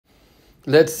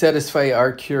Let's satisfy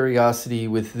our curiosity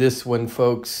with this one,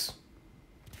 folks.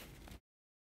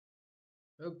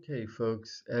 Okay,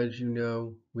 folks, as you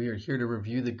know, we are here to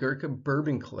review the Gurkha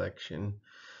Bourbon Collection.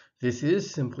 This is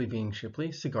Simply Being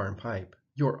Shipley, Cigar and Pipe,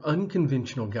 your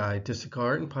unconventional guide to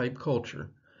cigar and pipe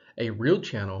culture, a real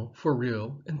channel for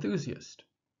real enthusiasts.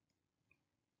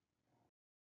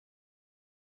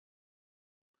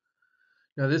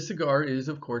 Now, this cigar is,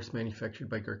 of course, manufactured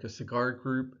by Gurkha Cigar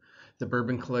Group. The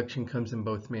Bourbon Collection comes in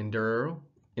both Maduro,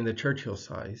 in the Churchill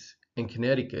size, and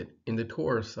Connecticut, in the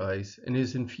Toro size, and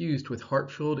is infused with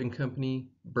Hartfield and Company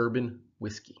bourbon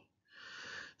whiskey.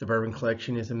 The Bourbon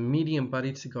Collection is a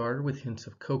medium-bodied cigar with hints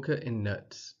of coca and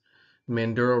nuts.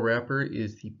 Maduro wrapper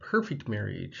is the perfect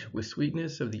marriage with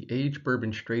sweetness of the aged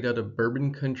bourbon straight out of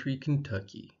Bourbon Country,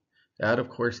 Kentucky. That, of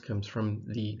course, comes from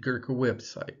the Gurkha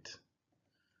website.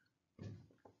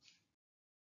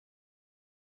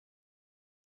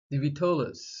 The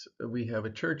Vitolas, we have a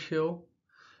Churchill,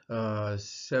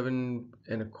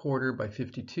 7.25 by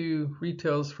 52,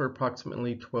 retails for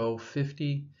approximately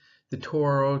 $12.50. The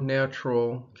Toro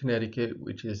Natural Connecticut,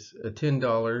 which is a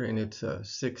 $10 and it's a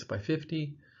 6 by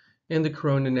 50, and the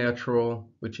Corona Natural,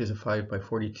 which is a 5 by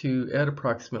 42 at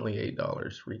approximately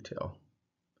 $8 retail.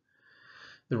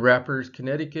 The wrapper's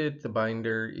Connecticut, the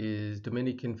binder is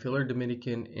Dominican, filler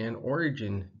Dominican, and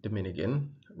origin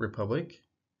Dominican Republic.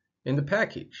 In the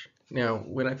package. Now,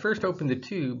 when I first opened the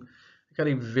tube, I got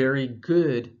a very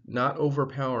good, not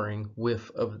overpowering whiff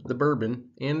of the bourbon,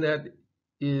 and that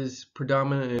is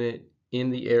predominant in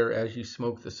the air as you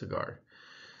smoke the cigar.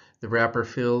 The wrapper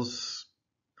feels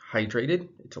hydrated.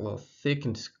 It's a little thick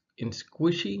and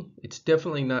squishy. It's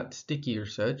definitely not sticky or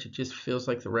such. It just feels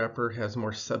like the wrapper has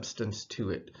more substance to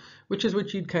it, which is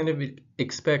what you'd kind of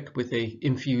expect with a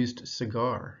infused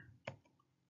cigar.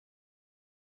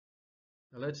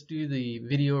 Now let's do the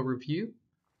video review.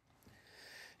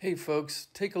 Hey folks,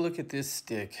 take a look at this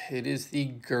stick. It is the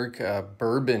Gurkha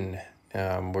Bourbon.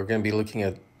 We're going to be looking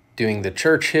at doing the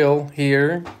Churchill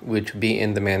here, which would be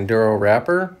in the Maduro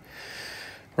wrapper.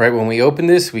 Right when we open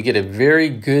this, we get a very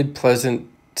good, pleasant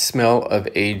smell of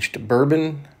aged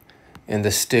bourbon. And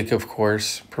the stick, of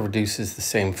course, produces the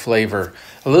same flavor.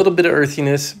 A little bit of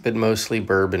earthiness, but mostly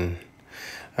bourbon.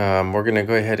 We're going to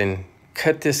go ahead and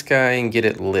cut this guy and get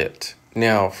it lit.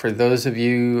 Now, for those of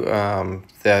you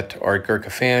that are Gurkha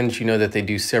fans, you know that they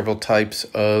do several types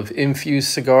of infused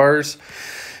cigars.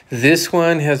 This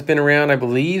one has been around, I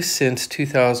believe, since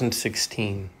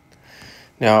 2016.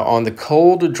 Now, on the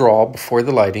cold draw before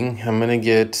the lighting, I'm going to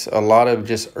get a lot of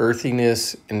just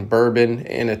earthiness and bourbon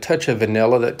and a touch of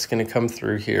vanilla that's going to come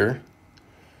through here.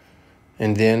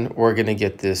 And then we're going to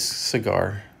get this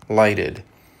cigar lighted.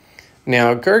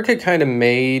 Now, Gurkha kind of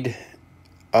made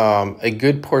a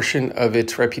good portion of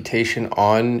its reputation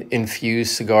on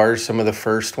infused cigars. Some of the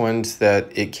first ones that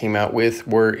it came out with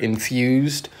were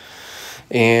infused.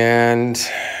 And,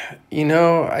 you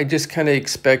know, I just kind of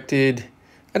expected,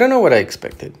 I don't know what I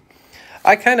expected.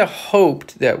 I kind of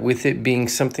hoped that with it being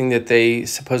something that they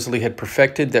supposedly had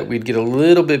perfected, that we'd get a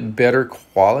little bit better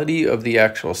quality of the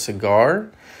actual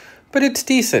cigar. But it's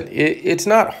decent. It's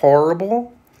not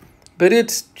horrible, but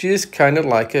it's just kind of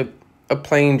like a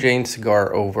plain Jane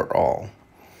cigar overall.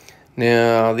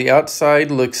 Now, the outside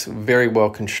looks very well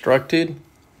constructed,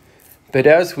 but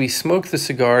as we smoke the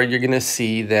cigar, you're going to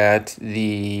see that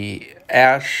the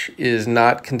ash is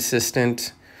not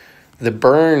consistent. The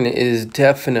burn is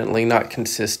definitely not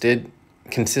consistent.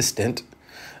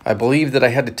 I believe that I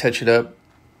had to touch it up,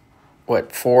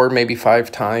 4, maybe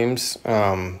 5 times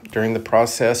during the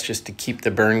process just to keep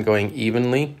the burn going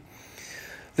evenly.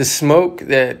 The smoke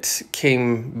that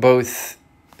came both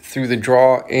through the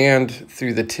draw and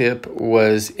through the tip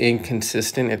was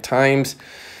inconsistent at times.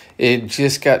 It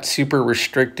just got super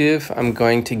restrictive. I'm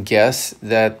going to guess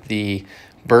that the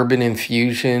bourbon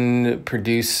infusion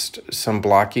produced some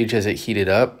blockage as it heated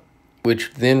up,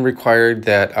 which then required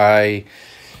that I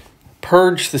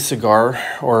purge the cigar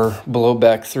or blow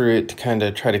back through it to kind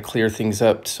of try to clear things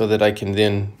up so that I can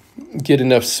then get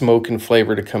enough smoke and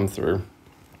flavor to come through.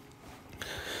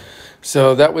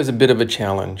 So that was a bit of a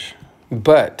challenge,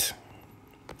 but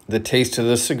the taste of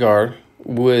the cigar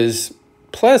was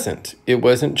pleasant. It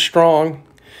wasn't strong.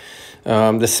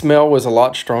 The smell was a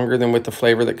lot stronger than what the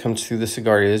flavor that comes through the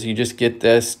cigar is. You just get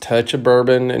this touch of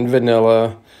bourbon and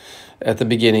vanilla at the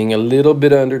beginning, a little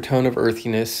bit of undertone of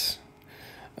earthiness.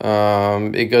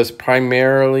 It goes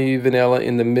primarily vanilla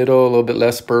in the middle, a little bit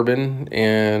less bourbon,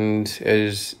 and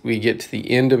as we get to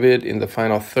the end of it, in the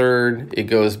final third, it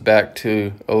goes back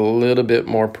to a little bit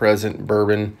more present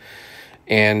bourbon,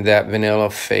 and that vanilla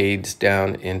fades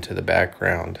down into the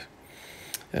background.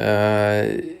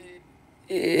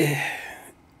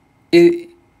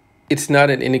 it's not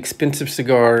an inexpensive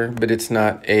cigar, but it's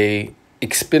not a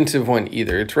expensive one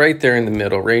either. It's right there in the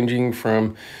middle, ranging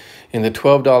from in the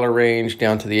 $12 range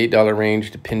down to the $8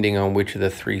 range, depending on which of the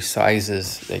three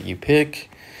sizes that you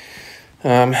pick.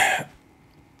 I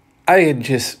had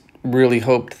just really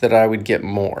hoped that I would get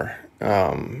more.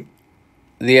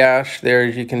 The ash there,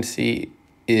 as you can see,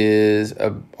 is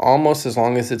almost as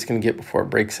long as it's going to get before it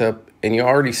breaks up. And you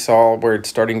already saw where it's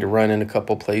starting to run in a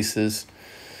couple places.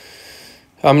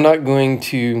 I'm not going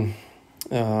to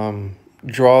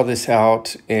draw this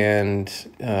out and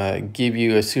give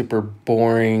you a super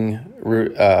boring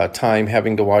time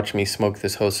having to watch me smoke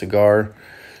this whole cigar.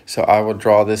 So I will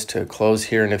draw this to a close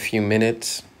here in a few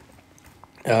minutes.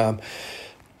 I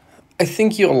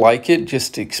think you'll like it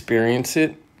just to experience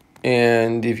it.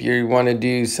 And if you want to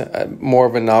do more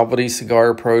of a novelty cigar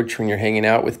approach when you're hanging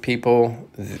out with people,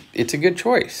 it's a good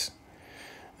choice.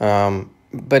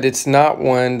 But it's not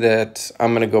one that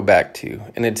I'm going to go back to.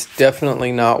 And it's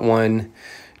definitely not one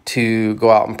to go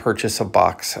out and purchase a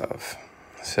box of.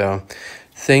 So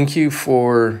thank you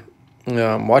for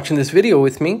watching this video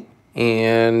with me.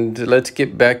 And let's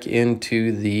get back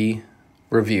into the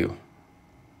review.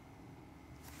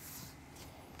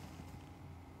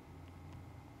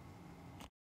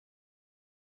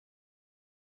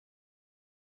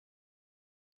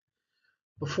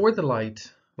 Before the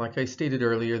light, like I stated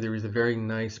earlier, there was a very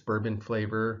nice bourbon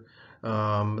flavor,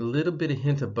 a little bit of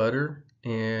hint of butter,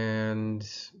 and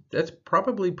that's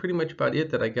probably pretty much about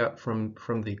it that I got from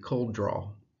the cold draw.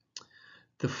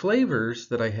 The flavors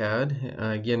that I had,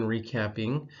 again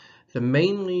recapping,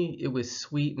 mainly it was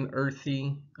sweet and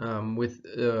earthy, with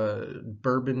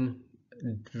bourbon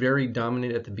very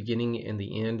dominant at the beginning and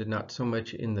the end, and not so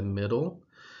much in the middle.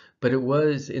 But it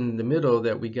was in the middle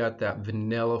that we got that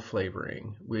vanilla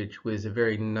flavoring, which was a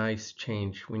very nice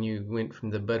change when you went from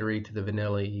the buttery to the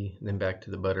vanilla-y, then back to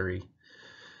the buttery.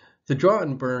 The draw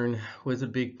and burn was a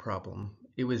big problem.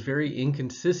 It was very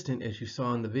inconsistent, as you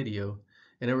saw in the video,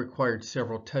 and it required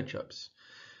several touch-ups.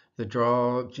 The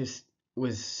draw just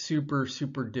was super,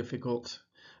 super difficult.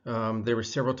 There were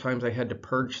several times I had to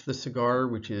purge the cigar,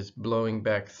 which is blowing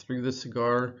back through the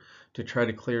cigar to try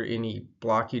to clear any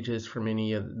blockages from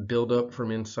any buildup from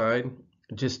inside,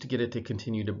 just to get it to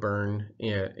continue to burn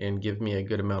and give me a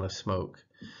good amount of smoke.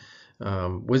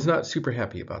 Was not super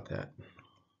happy about that.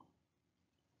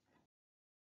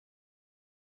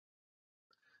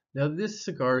 Now this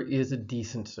cigar is a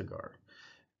decent cigar.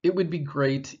 It would be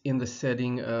great in the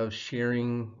setting of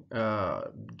sharing,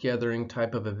 gathering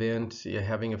type of event,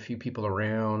 having a few people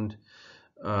around,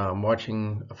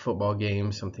 watching a football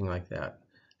game, something like that.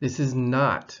 This is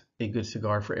not a good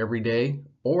cigar for everyday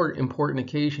or important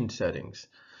occasion settings.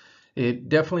 It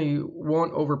definitely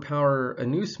won't overpower a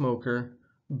new smoker,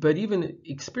 but even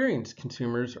experienced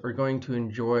consumers are going to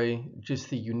enjoy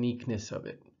just the uniqueness of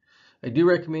it. I do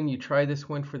recommend you try this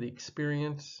one for the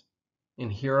experience.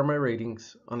 And here are my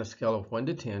ratings on a scale of 1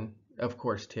 to 10, of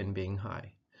course 10 being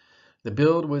high. The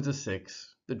build was a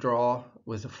 6, the draw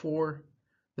was a 4,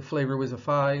 the flavor was a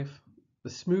 5, the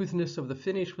smoothness of the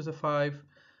finish was a 5,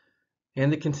 and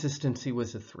the consistency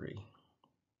was a 3.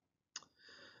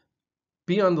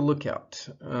 Be on the lookout,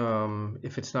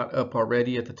 if it's not up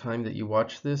already at the time that you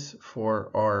watch this,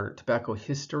 for our tobacco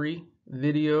history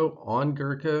video on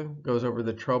Gurkha. Goes over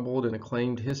the troubled and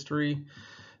acclaimed history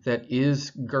that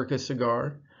is Gurkha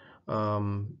cigar.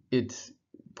 It's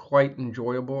quite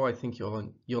enjoyable. I think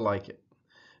you'll like it.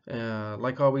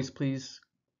 Like always, please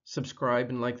subscribe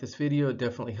and like this video. It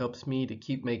definitely helps me to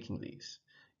keep making these.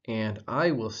 And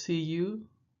I will see you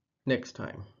next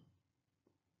time.